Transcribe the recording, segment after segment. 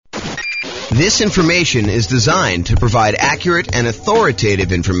This information is designed to provide accurate and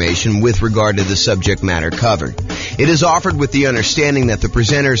authoritative information with regard to the subject matter covered. It is offered with the understanding that the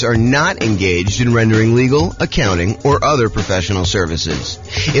presenters are not engaged in rendering legal, accounting, or other professional services.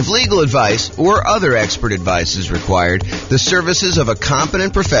 If legal advice or other expert advice is required, the services of a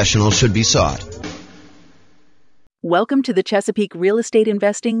competent professional should be sought. Welcome to the Chesapeake Real Estate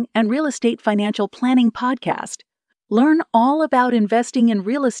Investing and Real Estate Financial Planning Podcast. Learn all about investing in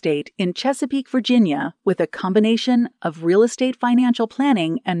real estate in Chesapeake, Virginia, with a combination of real estate financial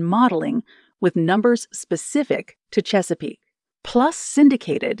planning and modeling with numbers specific to Chesapeake, plus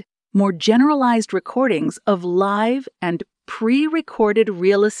syndicated, more generalized recordings of live and pre-recorded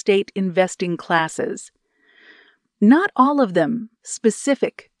real estate investing classes. Not all of them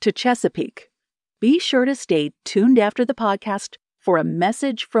specific to Chesapeake. Be sure to stay tuned after the podcast for a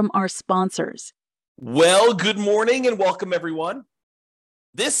message from our sponsors. Well, good morning and welcome, everyone.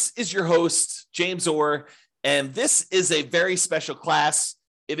 This is your host, James Orr, and this is a very special class.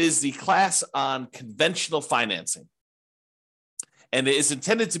 It is the class on conventional financing, and it is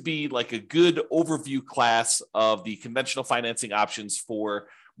intended to be like a good overview class of the conventional financing options for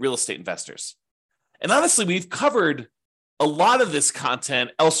real estate investors. And honestly, we've covered a lot of this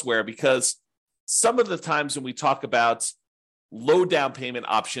content elsewhere because some of the times when we talk about low down payment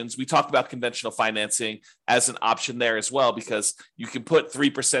options, we talk about conventional financing as an option there as well, because you can put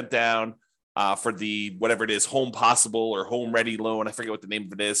 3% down for the, whatever it is, Home Possible or Home Ready loan. I forget what the name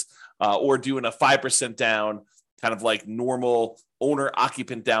of it is, or doing a 5% down, kind of like normal owner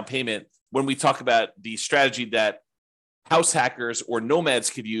occupant down payment when we talk about the strategy that house hackers or nomads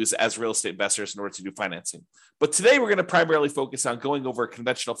could use as real estate investors in order to do financing. But today we're going to primarily focus on going over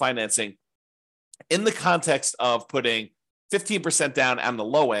conventional financing in the context of putting 15% down on the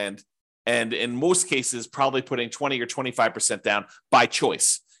low end, and in most cases, probably putting 20 or 25% down by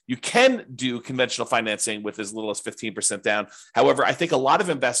choice. You can do conventional financing with as little as 15% down. However, I think a lot of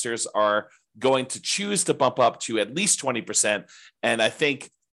investors are going to choose to bump up to at least 20%. And I think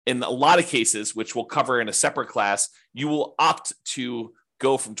in a lot of cases, which we'll cover in a separate class, you will opt to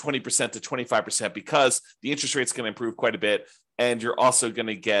go from 20% to 25% because the interest rate's going to improve quite a bit. And you're also going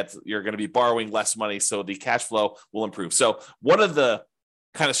to be borrowing less money, so the cash flow will improve. So one of the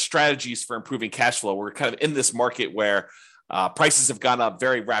kind of strategies for improving cash flow, we're kind of in this market where prices have gone up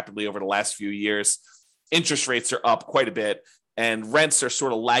very rapidly over the last few years. Interest rates are up quite a bit, and rents are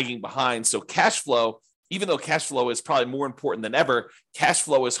sort of lagging behind. So cash flow, even though cash flow is probably more important than ever, cash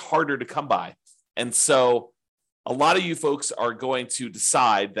flow is harder to come by. And so a lot of you folks are going to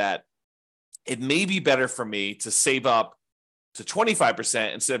decide that it may be better for me to save up to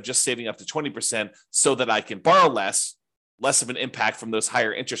 25% instead of just saving up to 20% so that I can borrow less of an impact from those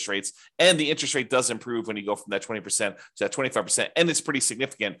higher interest rates. And the interest rate does improve when you go from that 20% to that 25%. And it's pretty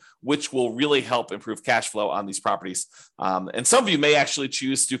significant, which will really help improve cash flow on these properties. And some of you may actually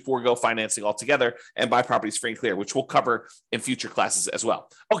choose to forego financing altogether and buy properties free and clear, which we'll cover in future classes as well.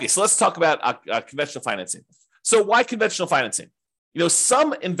 Okay, so let's talk about conventional financing. So why conventional financing?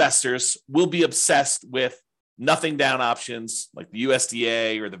 Some investors will be obsessed with nothing down options like the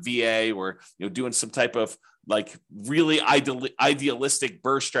USDA or the VA, or doing some type of like really idealistic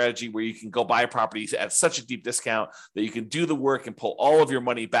BRRRR strategy where you can go buy a property at such a deep discount that you can do the work and pull all of your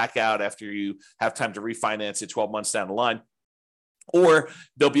money back out after you have time to refinance it 12 months down the line. Or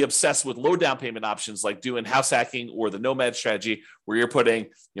they'll be obsessed with low down payment options like doing house hacking or the nomad strategy where you're putting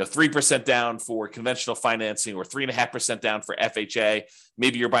 3% down for conventional financing or 3.5% down for FHA.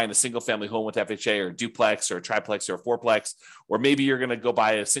 Maybe you're buying a single family home with FHA or a duplex or a triplex or a fourplex, or maybe you're going to go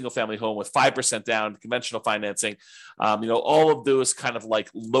buy a single family home with 5% down conventional financing. All of those kind of like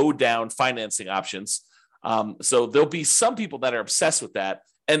low down financing options. So there'll be some people that are obsessed with that.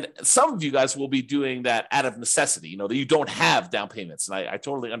 And some of you guys will be doing that out of necessity, that you don't have down payments. And I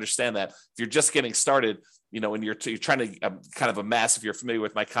totally understand that. If you're just getting started, and you're trying to kind of amass, if you're familiar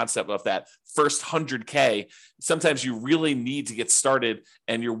with my concept of that first 100K, sometimes you really need to get started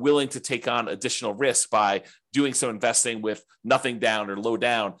and you're willing to take on additional risk by doing some investing with nothing down or low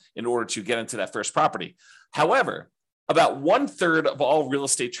down in order to get into that first property. However, about 1/3 of all real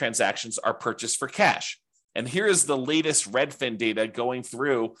estate transactions are purchased for cash. And here is the latest Redfin data going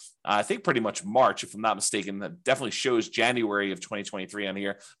through, I think pretty much March, if I'm not mistaken. That definitely shows January of 2023 on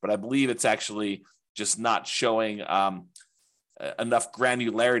here, but I believe it's actually just not showing enough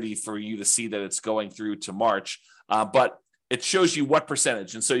granularity for you to see that it's going through to March. But it shows you what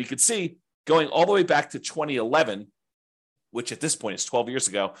percentage. And so you could see going all the way back to 2011, which at this point is 12 years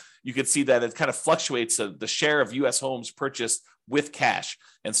ago, you could see that it kind of fluctuates the share of U.S. homes purchased with cash.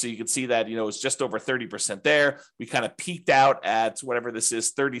 And so you can see that, it's just over 30% there. We kind of peaked out at whatever this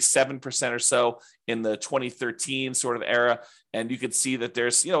is, 37% or so in the 2013 sort of era. And you can see that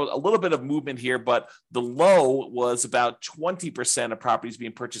there's, a little bit of movement here, but the low was about 20% of properties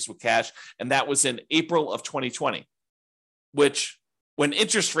being purchased with cash. And that was in April of 2020, which when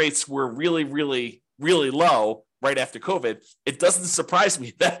interest rates were really, really, really low, right after COVID, it doesn't surprise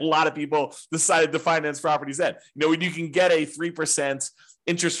me that a lot of people decided to finance properties then. When you can get a 3%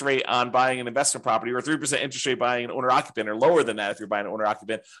 interest rate on buying an investment property or a 3% interest rate buying an owner-occupant or lower than that if you're buying an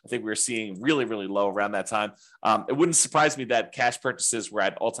owner-occupant, I think we were seeing really, really low around that time. It wouldn't surprise me that cash purchases were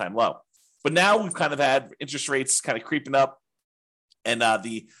at all-time low. But now we've kind of had interest rates kind of creeping up, and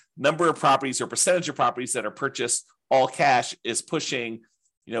the number of properties or percentage of properties that are purchased all cash is pushing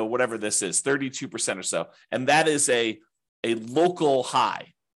whatever this is, 32% or so. And that is a local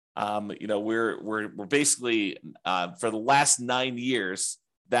high. We're basically, for the last 9 years,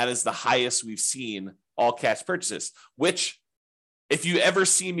 that is the highest we've seen all cash purchases, which if you ever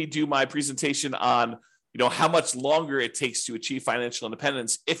see me do my presentation on how much longer it takes to achieve financial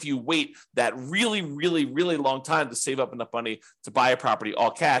independence, if you wait that really, really, really long time to save up enough money to buy a property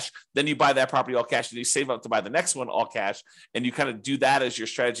all cash, then you buy that property all cash and you save up to buy the next one all cash. And you kind of do that as your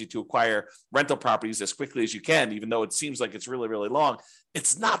strategy to acquire rental properties as quickly as you can, even though it seems like it's really, really long.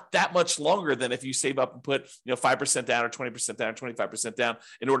 It's not that much longer than if you save up and put 5% down or 20% down or 25% down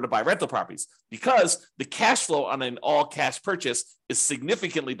in order to buy rental properties, because the cash flow on an all cash purchase is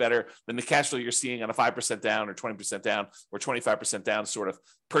significantly better than the cash flow you're seeing on a 5% down or 20% down or 25% down sort of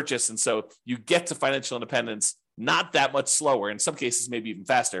purchase. And so you get to financial independence not that much slower, in some cases, maybe even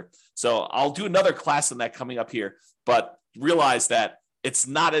faster. So I'll do another class on that coming up here, but realize that it's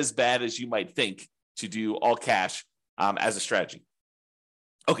not as bad as you might think to do all cash as a strategy.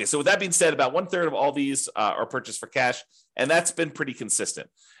 Okay, so with that being said, about 1/3 of all these are purchased for cash, and that's been pretty consistent.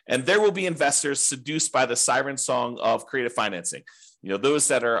 And there will be investors seduced by the siren song of creative financing. Those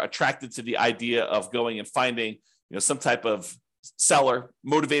that are attracted to the idea of going and finding, some type of seller,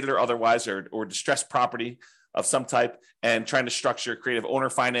 motivated or otherwise, or distressed property of some type, and trying to structure creative owner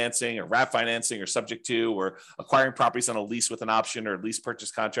financing or wrap financing or subject to, or acquiring properties on a lease with an option or lease purchase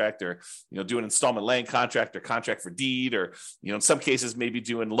contract, or do an installment land contract or contract for deed, or in some cases maybe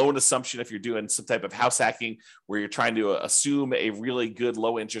doing loan assumption if you're doing some type of house hacking where you're trying to assume a really good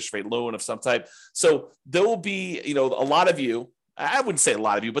low interest rate loan of some type. So there will be a lot of you, I wouldn't say a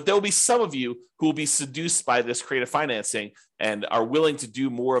lot of you, but there will be some of you who will be seduced by this creative financing and are willing to do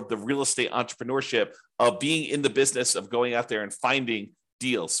more of the real estate entrepreneurship of being in the business of going out there and finding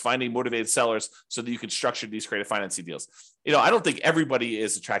deals, finding motivated sellers so that you can structure these creative financing deals. I don't think everybody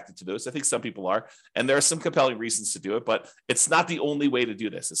is attracted to those. I think some people are, and there are some compelling reasons to do it, but it's not the only way to do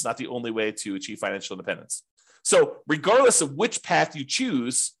this. It's not the only way to achieve financial independence. So regardless of which path you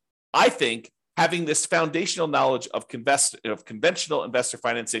choose, I think having this foundational knowledge of conventional investor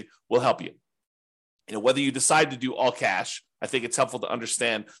financing will help you. Whether you decide to do all cash, I think it's helpful to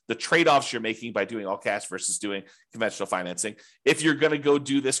understand the trade-offs you're making by doing all cash versus doing conventional financing. If you're going to go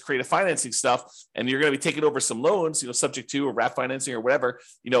do this creative financing stuff and you're going to be taking over some loans, subject to or wrap financing or whatever,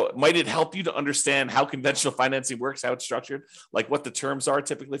 might it help you to understand how conventional financing works, how it's structured, like what the terms are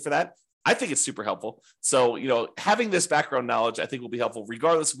typically for that? I think it's super helpful. So, having this background knowledge, I think will be helpful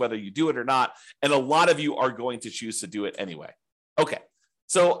regardless of whether you do it or not. And a lot of you are going to choose to do it anyway. Okay.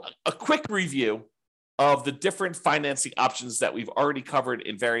 So a quick review of the different financing options that we've already covered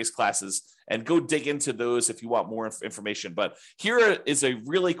in various classes, and go dig into those if you want more information. But here is a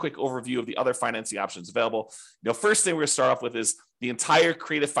really quick overview of the other financing options available. First thing we're going to start off with is the entire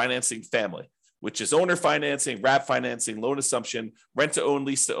creative financing family, which is owner financing, wrap financing, loan assumption, rent to own,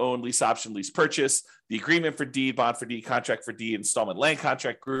 lease option, lease purchase, the agreement for deed, bond for deed, contract for deed, installment land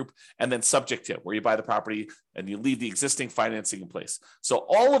contract group, and then subject to, where you buy the property and you leave the existing financing in place. So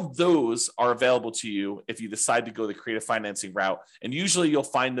all of those are available to you if you decide to go the creative financing route. And usually you'll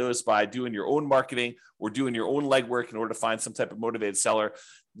find those by doing your own marketing or doing your own legwork in order to find some type of motivated seller.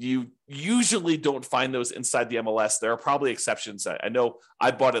 You usually don't find those inside the MLS. There are probably exceptions. I know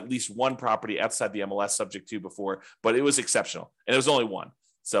I bought at least one property outside the MLS subject to before, but it was exceptional. And it was only one.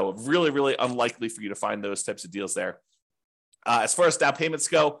 So really, really unlikely for you to find those types of deals there. As far as down payments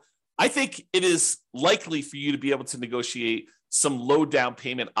go, I think it is likely for you to be able to negotiate some low down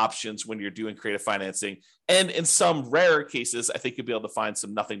payment options when you're doing creative financing. And in some rarer cases, I think you'll be able to find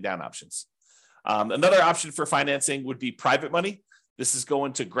some nothing down options. Another option for financing would be private money. This is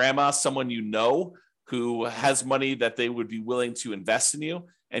going to grandma, someone who has money that they would be willing to invest in you.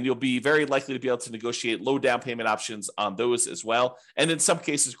 and you'll be very likely to be able to negotiate low down payment options on those as well. And in some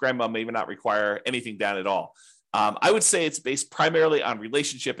cases, grandma may not require anything down at all. I would say it's based primarily on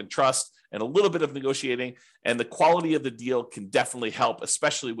relationship and trust and a little bit of negotiating, and the quality of the deal can definitely help,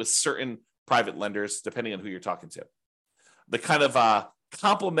 especially with certain private lenders, depending on who you're talking to. The kind of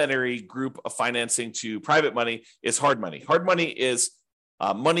complementary group of financing to private money is hard money. Hard money is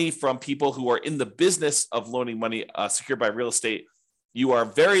money from people who are in the business of loaning money secured by real estate. You are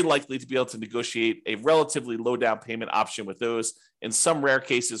very likely to be able to negotiate a relatively low down payment option with those. In some rare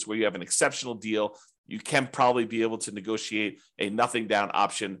cases where you have an exceptional deal, you can probably be able to negotiate a nothing down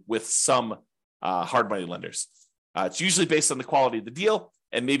option with some hard money lenders. It's usually based on the quality of the deal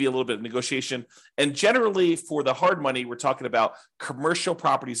and maybe a little bit of negotiation. And generally for the hard money, we're talking about commercial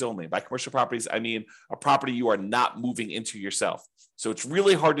properties only. By commercial properties, I mean a property you are not moving into yourself. So it's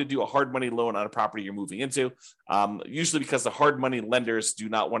really hard to do a hard money loan on a property you're moving into, usually because the hard money lenders do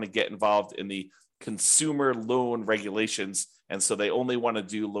not want to get involved in the consumer loan regulations. And so they only want to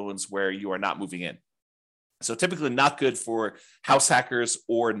do loans where you are not moving in. So typically not good for house hackers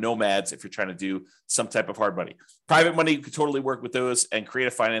or nomads if you're trying to do some type of hard money. Private money could totally work with those, and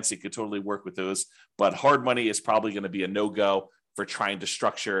creative financing could totally work with those. But hard money is probably going to be a no-go for trying to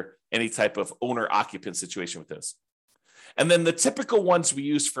structure any type of owner-occupant situation with those. And then the typical ones we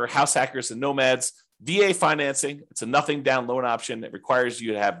use for house hackers and nomads, VA financing. It's a nothing down loan option. It requires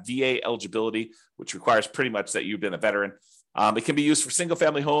you to have VA eligibility, which requires pretty much that you've been a veteran. It can be used for single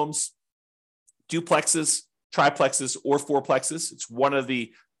family homes, duplexes, triplexes, or fourplexes. It's one of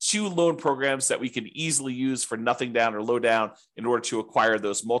the 2 loan programs that we can easily use for nothing down or low down in order to acquire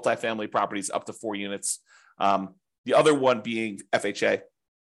those multifamily properties up to 4 units. The other one being FHA.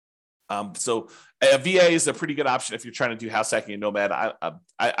 So a VA is a pretty good option if you're trying to do house hacking and nomad.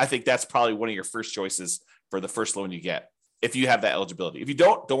 I think that's probably one of your first choices for the first loan you get, if you have that eligibility. If you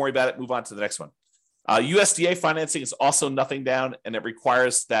don't worry about it. Move on to the next one. USDA financing is also nothing down, and it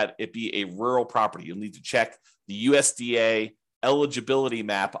requires that it be a rural property. You'll need to check the USDA eligibility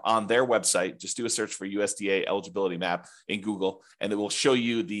map on their website. Just do a search for USDA eligibility map in Google, and it will show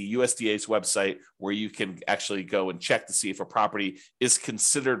you the USDA's website where you can actually go and check to see if a property is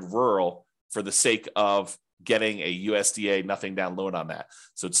considered rural for the sake of getting a USDA nothing down loan on that.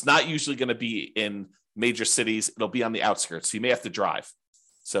 So it's not usually going to be in major cities. It'll be on the outskirts. So you may have to drive.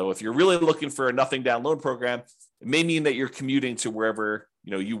 So if you're really looking for a nothing down loan program, it may mean that you're commuting to wherever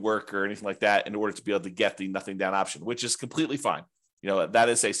you work or anything like that in order to be able to get the nothing down option, which is completely fine. That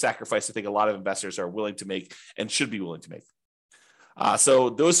is a sacrifice I think a lot of investors are willing to make and should be willing to make. So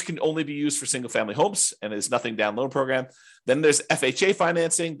those can only be used for single family homes and is nothing down loan program. Then there's FHA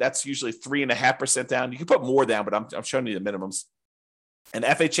financing. That's usually 3.5% down. You can put more down, but I'm showing you the minimums. And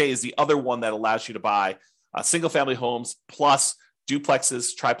FHA is the other one that allows you to buy single family homes plus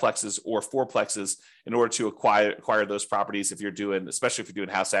duplexes, triplexes, or fourplexes in order to acquire those properties. Especially if you're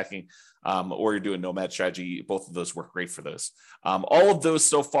doing house hacking or you're doing nomad strategy, both of those work great for those. All of those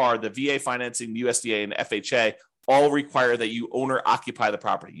so far, the VA financing, the USDA, and FHA, all require that you owner occupy the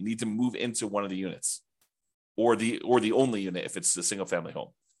property. You need to move into one of the units, or the only unit if it's a single family home.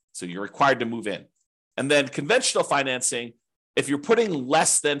 So you're required to move in. And then conventional financing, if you're putting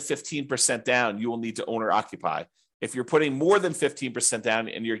less than 15% down, you will need to owner occupy. If you're putting more than 15% down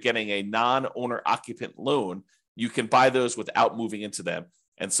and you're getting a non-owner occupant loan, you can buy those without moving into them.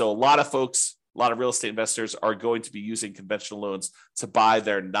 And so a lot of real estate investors are going to be using conventional loans to buy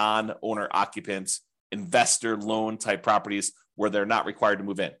their non-owner occupant investor loan type properties where they're not required to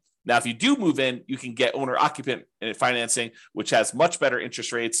move in. Now, if you do move in, you can get owner occupant financing, which has much better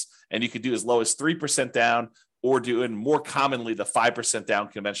interest rates, and you could do as low as 3% down or doing more commonly the 5% down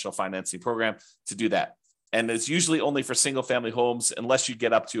conventional financing program to do that. And it's usually only for single family homes unless you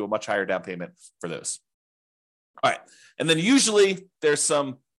get up to a much higher down payment for those. All right. And then usually there's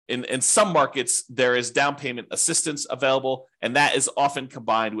in some markets, there is down payment assistance available, and that is often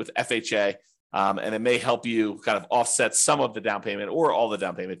combined with FHA. And it may help you kind of offset some of the down payment or all the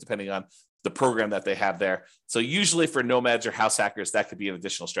down payment, depending on the program that they have there. So usually for nomads or house hackers, that could be an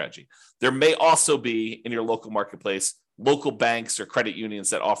additional strategy. There may also be in your local marketplace local banks or credit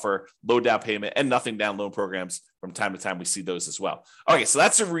unions that offer low down payment and nothing down loan programs. From time to time, we see those as well. Okay, so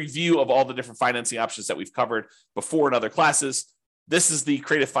that's a review of all the different financing options that we've covered before in other classes. This is the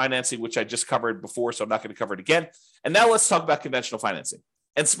creative financing, which I just covered before, so I'm not going to cover it again. And now let's talk about conventional financing,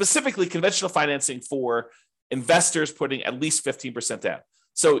 and specifically conventional financing for investors putting at least 15% down.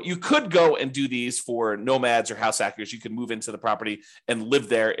 So you could go and do these for nomads or house hackers. You can move into the property and live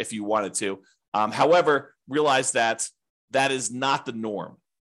there if you wanted to. However, realize that is not the norm.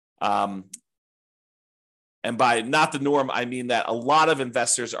 And by not the norm, I mean that a lot of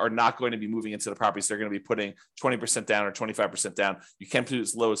investors are not going to be moving into the properties. They're going to be putting 20% down or 25% down. You can put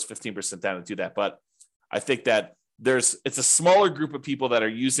as low as 15% down and do that. But I think that it's a smaller group of people that are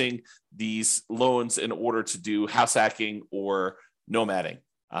using these loans in order to do house hacking or nomading.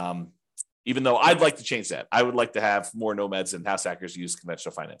 Even though I'd like to change that. I would like to have more nomads and house hackers use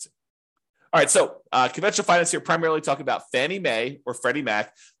conventional financing. All right, so conventional finance here primarily talking about Fannie Mae or Freddie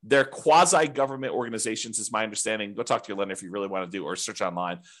Mac. They're quasi-government organizations, is my understanding. Go talk to your lender if you really want to do, or search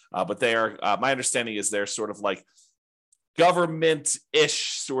online. But they are, my understanding is they're sort of like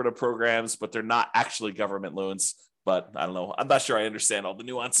government-ish sort of programs, but they're not actually government loans. But I don't know. I'm not sure I understand all the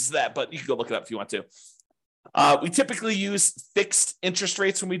nuances of that, but you can go look it up if you want to. We typically use fixed interest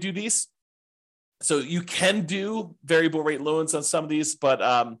rates when we do these. So you can do variable rate loans on some of these, but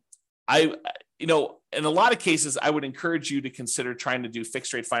in a lot of cases, I would encourage you to consider trying to do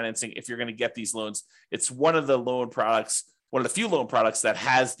fixed rate financing if you're going to get these loans. It's one of the few loan products that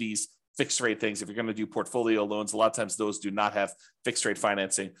has these fixed rate things. If you're going to do portfolio loans, a lot of times those do not have fixed rate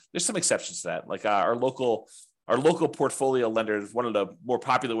financing. There's some exceptions to that. Like our local portfolio lender, one of the more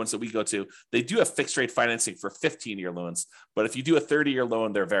popular ones that we go to, they do have fixed rate financing for 15-year loans. But if you do a 30-year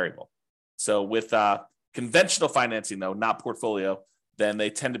loan, they're variable. So with conventional financing, though, not portfolio, then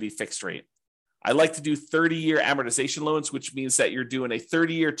they tend to be fixed rate. I like to do 30-year amortization loans, which means that you're doing a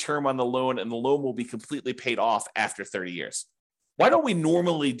 30-year term on the loan and the loan will be completely paid off after 30 years. Why don't we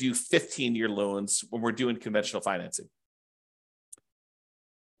normally do 15-year loans when we're doing conventional financing?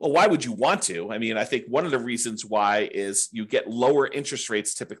 Well, why would you want to? I mean, I think one of the reasons why is you get lower interest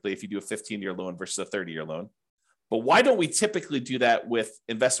rates typically if you do a 15-year loan versus a 30-year loan. But why don't we typically do that with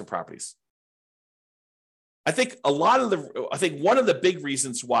investment properties? I think one of the big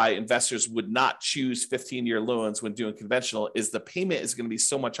reasons why investors would not choose 15-year loans when doing conventional is the payment is going to be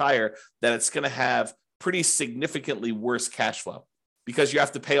so much higher that it's going to have pretty significantly worse cash flow because you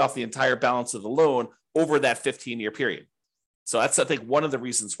have to pay off the entire balance of the loan over that 15-year period. So that's, I think, one of the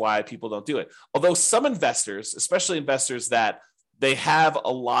reasons why people don't do it. Although some investors, especially investors that they have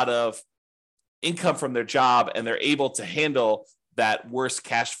a lot of income from their job and they're able to handle that worse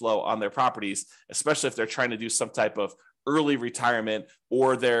cash flow on their properties, especially if they're trying to do some type of early retirement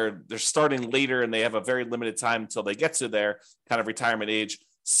or they're starting later and they have a very limited time until they get to their kind of retirement age.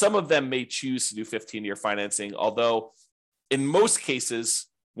 Some of them may choose to do 15-year financing, although in most cases,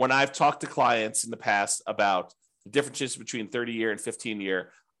 when I've talked to clients in the past about the differences between 30-year and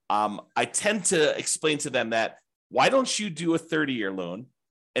 15-year, I tend to explain to them that why don't you do a 30-year loan?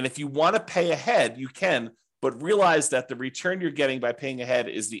 And if you want to pay ahead, you can, but realize that the return you're getting by paying ahead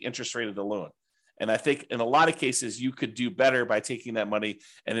is the interest rate of the loan. And I think in a lot of cases, you could do better by taking that money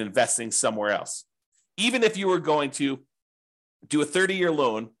and investing somewhere else. Even if you were going to do a 30-year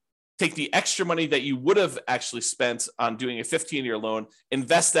loan, take the extra money that you would have actually spent on doing a 15-year loan,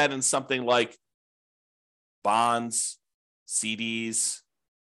 invest that in something like bonds, CDs,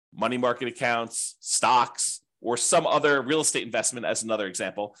 money market accounts, stocks, or some other real estate investment as another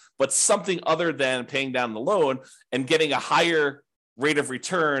example, but something other than paying down the loan and getting a higher rate of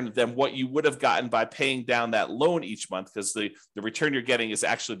return than what you would have gotten by paying down that loan each month, because the return you're getting is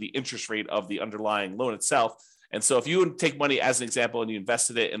actually the interest rate of the underlying loan itself. And so if you take money as an example and you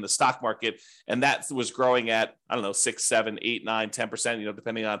invested it in the stock market and that was growing at, 6, 7, 8, 9, 10%,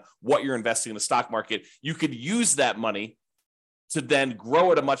 depending on what you're investing in the stock market, you could use that money to then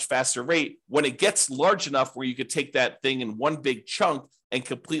grow at a much faster rate. When it gets large enough where you could take that thing in one big chunk and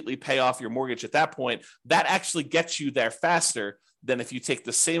completely pay off your mortgage at that point, that actually gets you there faster than if you take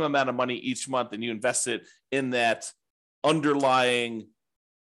the same amount of money each month and you invest it in that underlying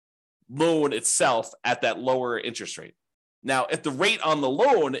loan itself at that lower interest rate. Now, if the rate on the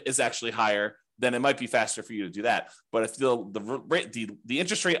loan is actually higher, then it might be faster for you to do that. But if the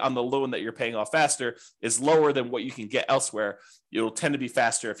interest rate on the loan that you're paying off faster is lower than what you can get elsewhere, it'll tend to be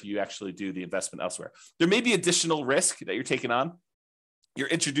faster if you actually do the investment elsewhere. There may be additional risk that you're taking on. You're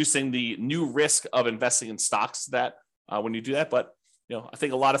introducing the new risk of investing in stocks that when you do that. But I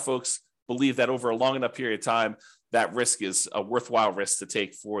think a lot of folks believe that over a long enough period of time, that risk is a worthwhile risk to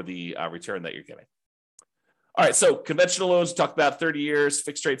take for the return that you're getting. All right, so conventional loans, talked about 30 years,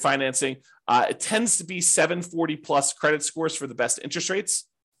 fixed rate financing. It tends to be 740 plus credit scores for the best interest rates.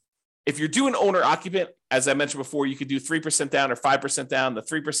 If you're doing owner occupant, as I mentioned before, you could do 3% down or 5% down. The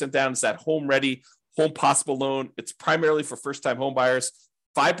 3% down is that home ready, home possible loan. It's primarily for first time home buyers.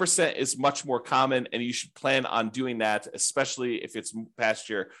 5% is much more common, and you should plan on doing that, especially if it's past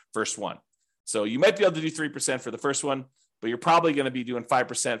your first one. So you might be able to do 3% for the first one, but you're probably going to be doing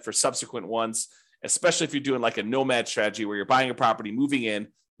 5% for subsequent ones, especially if you're doing like a nomad strategy where you're buying a property, moving in,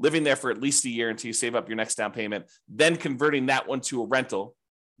 living there for at least a year until you save up your next down payment, then converting that one to a rental.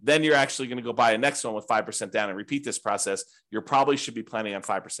 Then you're actually going to go buy a next one with 5% down and repeat this process. You probably should be planning on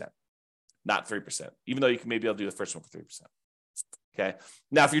 5%, not 3%, even though you can maybe able to do the first one for 3%. Okay.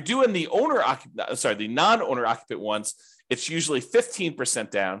 Now, if you're doing the non-owner occupant ones, it's usually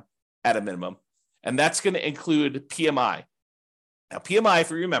 15% down at a minimum, and that's going to include PMI. Now, PMI, if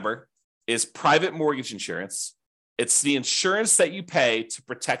you remember, is private mortgage insurance. It's the insurance that you pay to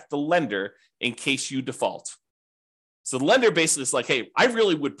protect the lender in case you default. So the lender basically is like, hey, I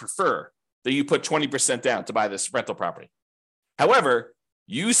really would prefer that you put 20% down to buy this rental property. However,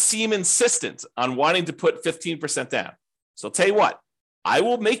 you seem insistent on wanting to put 15% down. So I'll tell you what, I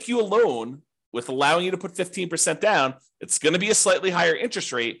will make you a loan with allowing you to put 15% down. It's going to be a slightly higher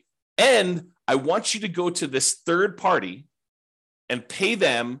interest rate. And I want you to go to this third party and pay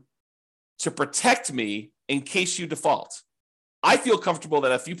them to protect me in case you default. I feel comfortable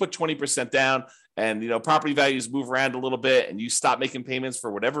that if you put 20% down and property values move around a little bit and you stop making payments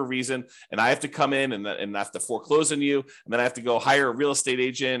for whatever reason, and I have to come in and I have to foreclose on you, and then I have to go hire a real estate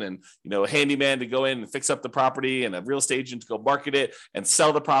agent and a handyman to go in and fix up the property and a real estate agent to go market it and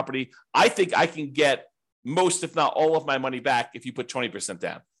sell the property, I think I can get most, if not all of my money back if you put 20%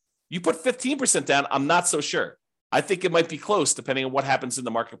 down. You put 15% down, I'm not so sure. I think it might be close depending on what happens in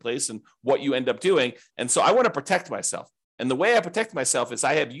the marketplace and what you end up doing. And so I want to protect myself. And the way I protect myself is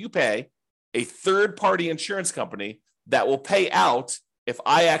I have you pay a third-party insurance company that will pay out if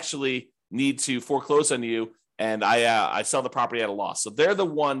I actually need to foreclose on you and I sell the property at a loss. So they're the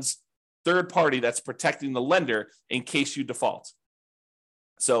ones, third party, that's protecting the lender in case you default.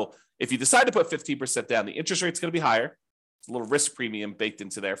 So if you decide to put 15% down, the interest rate's going to be higher. It's a little risk premium baked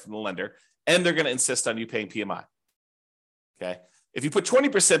into there from the lender, and they're going to insist on you paying PMI. Okay. If you put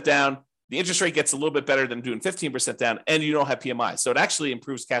 20% down, the interest rate gets a little bit better than doing 15% down, and you don't have PMI. So it actually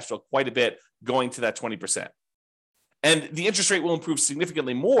improves cash flow quite a bit going to that 20%. And the interest rate will improve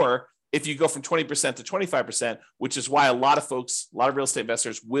significantly more if you go from 20% to 25%, which is why a lot of real estate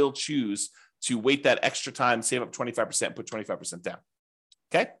investors will choose to wait that extra time, save up 25%, and put 25% down.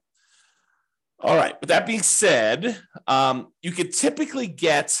 Okay. All right. With that being said, you could typically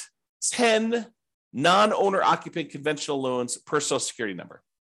get 10 non-owner occupant conventional loans per Social Security number.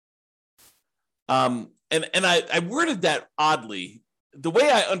 And I worded that oddly. The way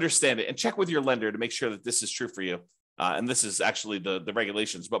I understand it, and check with your lender to make sure that this is true for you, and this is actually the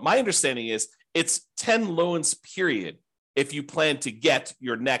regulations, but my understanding is it's 10 loans, period, if you plan to get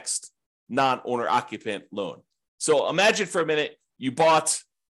your next non-owner occupant loan. So imagine for a minute, you bought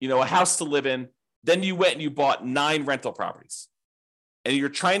a house to live in, then you went and you bought 9 rental properties, and you're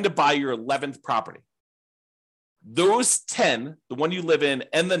trying to buy your 11th property. Those 10, the one you live in,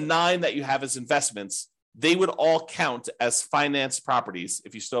 and the 9 that you have as investments, they would all count as financed properties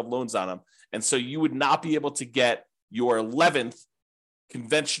if you still have loans on them. And so you would not be able to get your 11th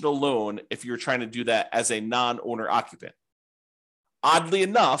conventional loan if you're trying to do that as a non-owner occupant. Oddly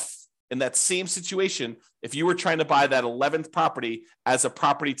enough, in that same situation, if you were trying to buy that 11th property as a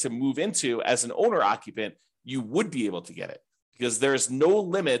property to move into as an owner occupant, you would be able to get it because there's no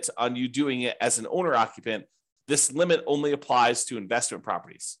limit on you doing it as an owner occupant. This limit only applies to investment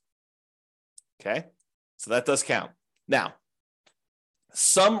properties. Okay, so that does count. Now,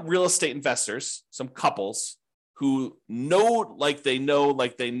 some real estate investors, some couples who know,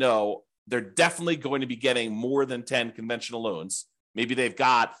 they're definitely going to be getting more than 10 conventional loans. Maybe they've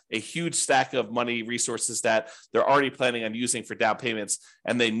got a huge stack of money resources that they're already planning on using for down payments,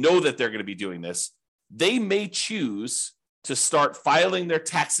 and they know that they're going to be doing this. They may choose to start filing their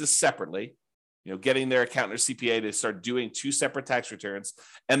taxes separately, getting their accountant or CPA to start doing 2 separate tax returns.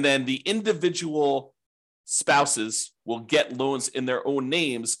 And then the individual spouses will get loans in their own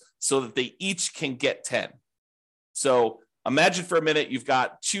names so that they each can get 10. So imagine for a minute, you've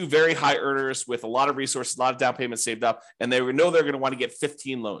got 2 very high earners with a lot of resources, a lot of down payments saved up, and they know they're going to want to get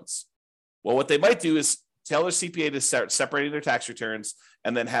 15 loans. Well, what they might do is tell their CPA to start separating their tax returns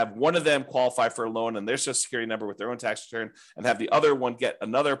and then have one of them qualify for a loan and their Social Security number with their own tax return, and have the other one get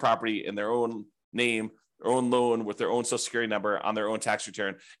another property in their own name, their own loan with their own Social Security number on their own tax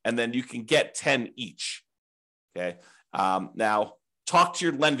return. And then you can get 10 each. Okay. Now, talk to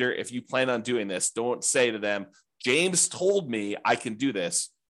your lender if you plan on doing this. Don't say to them, James told me I can do this.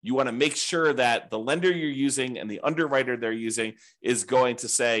 You want to make sure that the lender you're using and the underwriter they're using is going to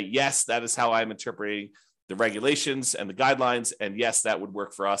say, yes, that is how I'm interpreting the regulations and the guidelines. And yes, that would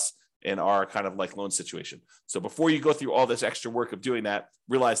work for us in our kind of like loan situation. So before you go through all this extra work of doing that,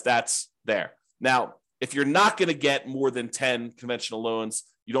 realize that's there. Now, if you're not going to get more than 10 conventional loans,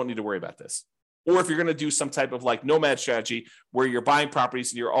 you don't need to worry about this. Or if you're going to do some type of like nomad strategy where you're buying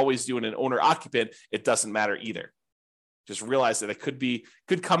properties and you're always doing an owner occupant, it doesn't matter either. Just realize that it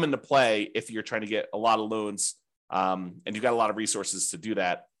could come into play if you're trying to get a lot of loans and you've got a lot of resources to do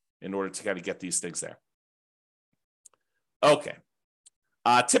that in order to kind of get these things there. Okay.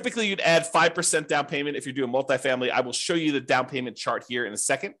 Typically, you'd add 5% down payment if you're doing multifamily. I will show you the down payment chart here in a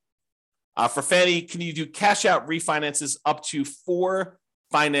second. For Fannie, can you do cash out refinances up to 4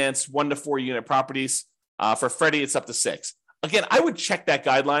 finance 1 to 4 unit properties? For Freddie, it's up to 6. Again, I would check that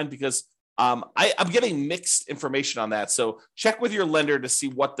guideline because I'm getting mixed information on that. So check with your lender to see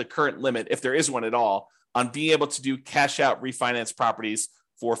what the current limit, if there is one at all, on being able to do cash out refinance properties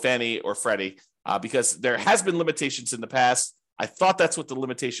for Fannie or Freddie, because there has been limitations in the past. I thought that's what the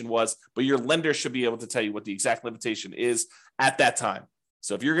limitation was, but your lender should be able to tell you what the exact limitation is at that time.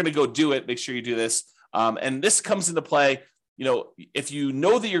 So if you're going to go do it, make sure you do this. And this comes into play, if you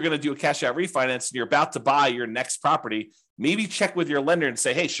know that you're going to do a cash out refinance and you're about to buy your next property, maybe check with your lender and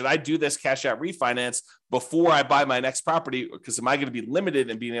say, hey, should I do this cash out refinance before I buy my next property? Because am I going to be limited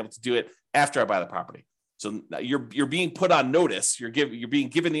in being able to do it after I buy the property? So you're being put on notice. You're being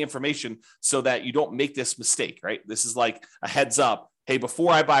given the information so that you don't make this mistake, right? This is like a heads up. Hey,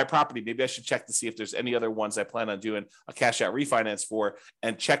 before I buy a property, maybe I should check to see if there's any other ones I plan on doing a cash out refinance for,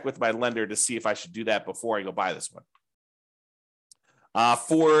 and check with my lender to see if I should do that before I go buy this one.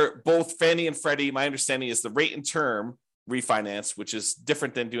 For both Fannie and Freddie, my understanding is the rate and term refinance, which is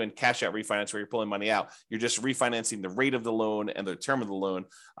different than doing cash out refinance where you're pulling money out. You're just refinancing the rate of the loan and the term of the loan.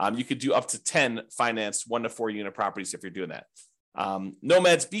 You could do up to 10 finance 1 to 4 unit properties if you're doing that.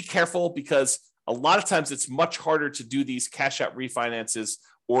 Nomads, be careful because a lot of times it's much harder to do these cash out refinances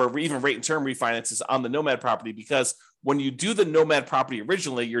or even rate and term refinances on the nomad property, because when you do the nomad property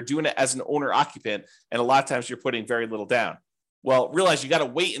originally, you're doing it as an owner occupant, and a lot of times you're putting very little down. Well, realize you got to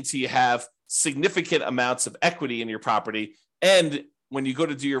wait until you have significant amounts of equity in your property. And when you go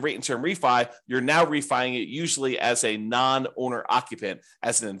to do your rate and term refi, you're now refining it usually as a non-owner occupant,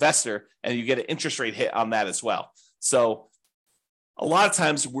 as an investor, and you get an interest rate hit on that as well. So a lot of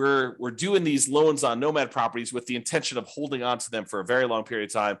times we're doing these loans on nomad properties with the intention of holding on to them for a very long period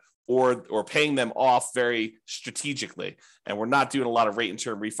of time, or paying them off very strategically. And we're not doing a lot of rate and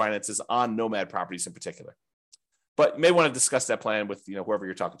term refinances on nomad properties in particular. But you may want to discuss that plan with whoever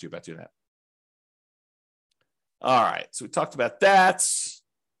you're talking to about doing that. All right, so we talked about that.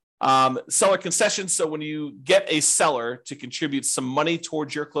 Seller concessions. So when you get a seller to contribute some money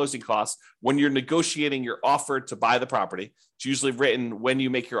towards your closing costs, when you're negotiating your offer to buy the property, it's usually written when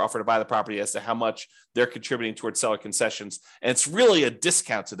you make your offer to buy the property as to how much they're contributing towards seller concessions. And it's really a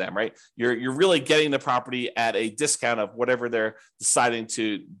discount to them, right? You're really getting the property at a discount of whatever they're deciding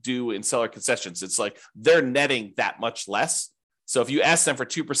to do in seller concessions. It's like they're netting that much less. So if you ask them for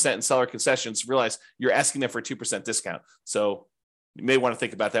 2% in seller concessions, realize you're asking them for a 2% discount. So you may want to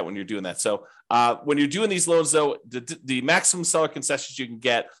think about that when you're doing that. So when you're doing these loans, though, the maximum seller concessions you can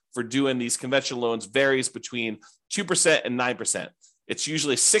get for doing these conventional loans varies between 2% and 9%. It's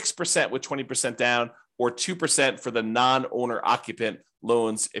usually 6% with 20% down, or 2% for the non-owner occupant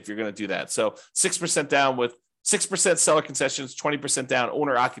loans if you're going to do that. So 6% down with 6% seller concessions, 20% down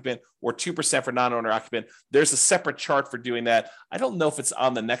owner occupant, or 2% for non-owner occupant. There's a separate chart for doing that. I don't know if it's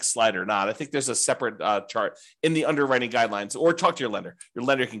on the next slide or not. I think there's a separate chart in the underwriting guidelines, or talk to your lender. Your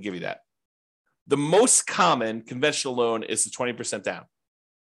lender can give you that. The most common conventional loan is the 20% down.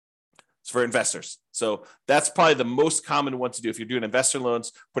 It's for investors. So that's probably the most common one to do. If you're doing investor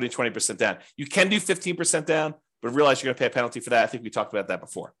loans, putting 20% down. You can do 15% down, but realize you're going to pay a penalty for that. I think we talked about that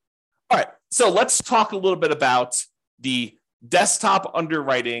before. All right, so let's talk a little bit about the desktop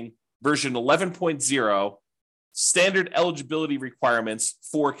underwriting version 11.0 standard eligibility requirements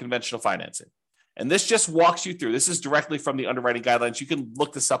for conventional financing. And this just walks you through. This is directly from the underwriting guidelines. You can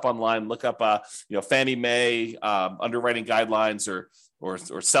look this up online, look up Fannie Mae underwriting guidelines or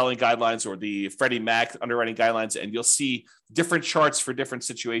selling guidelines, or the Freddie Mac underwriting guidelines, and you'll see different charts for different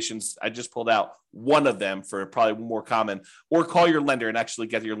situations. I just pulled out one of them for probably more common, or call your lender and actually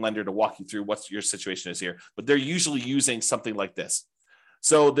get your lender to walk you through what your situation is here. But they're usually using something like this.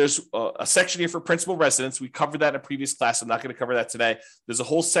 So there's a section here for principal residence. We covered that in a previous class. I'm not going to cover that today. There's a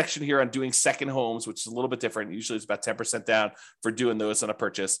whole section here on doing second homes, which is a little bit different. Usually it's about 10% down for doing those on a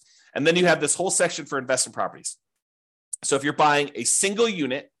purchase. And then you have this whole section for investment properties. So if you're buying a single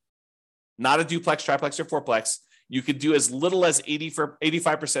unit, not a duplex, triplex, or fourplex, you could do as little as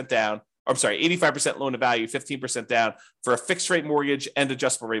 85% down. I'm sorry, 85% loan to value, 15% down for a fixed rate mortgage and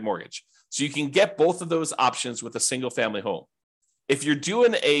adjustable rate mortgage. So you can get both of those options with a single family home. If you're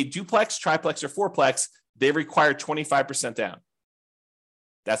doing a duplex, triplex, or fourplex, they require 25% down.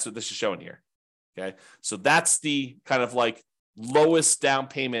 That's what this is showing here. Okay. So that's the kind of like lowest down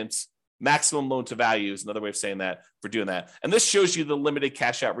payment, maximum loan to value is another way of saying that for doing that. And this shows you the limited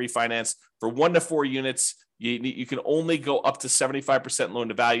cash out refinance for 1 to 4 units. You can only go up to 75% loan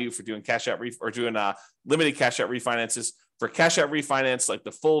to value for doing cash out or doing limited cash out refinances. For cash out refinance, like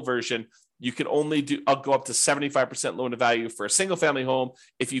the full version, you can only go up to 75% loan to value for a single family home.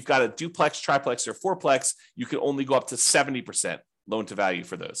 If you've got a duplex, triplex, or fourplex, you can only go up to 70% loan to value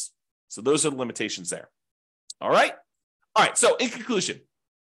for those. So those are the limitations there. All right. So in conclusion,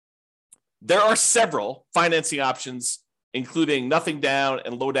 there are several financing options, including nothing down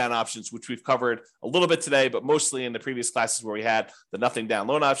and low down options, which we've covered a little bit today, but mostly in the previous classes where we had the nothing down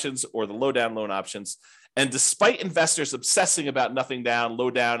loan options or the low down loan options. And despite investors obsessing about nothing down,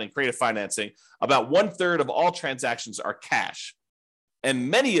 low down, and creative financing, about 1/3 of all transactions are cash. And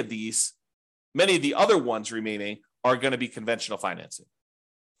many of the other ones remaining are going to be conventional financing.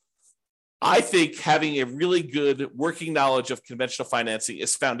 I think having a really good working knowledge of conventional financing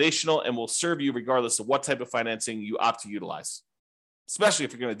is foundational and will serve you regardless of what type of financing you opt to utilize, especially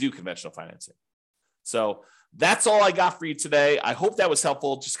if you're going to do conventional financing. So that's all I got for you today. I hope that was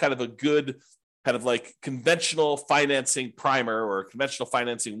helpful. Just kind of a good kind of like conventional financing primer or conventional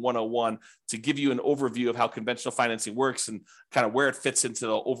financing 101 to give you an overview of how conventional financing works and kind of where it fits into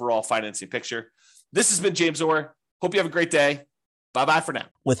the overall financing picture. This has been James Orr. Hope you have a great day. Bye-bye for now.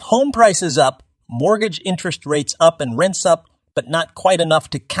 With home prices up, mortgage interest rates up, and rents up, but not quite enough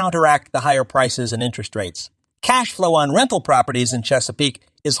to counteract the higher prices and interest rates, cash flow on rental properties in Chesapeake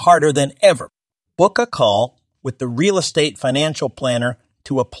is harder than ever. Book a call with the Real Estate Financial Planner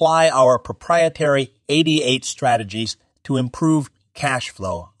to apply our proprietary 88 strategies to improve cash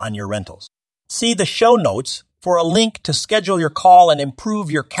flow on your rentals. See the show notes for a link to schedule your call and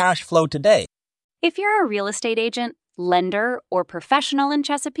improve your cash flow today. If you're a real estate agent, lender, or professional in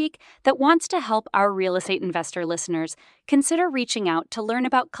Chesapeake that wants to help our real estate investor listeners, consider reaching out to learn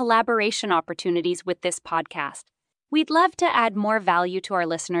about collaboration opportunities with this podcast. We'd love to add more value to our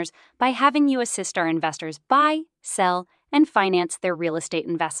listeners by having you assist our investors buy, sell, and finance their real estate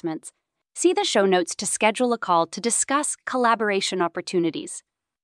investments. See the show notes to schedule a call to discuss collaboration opportunities.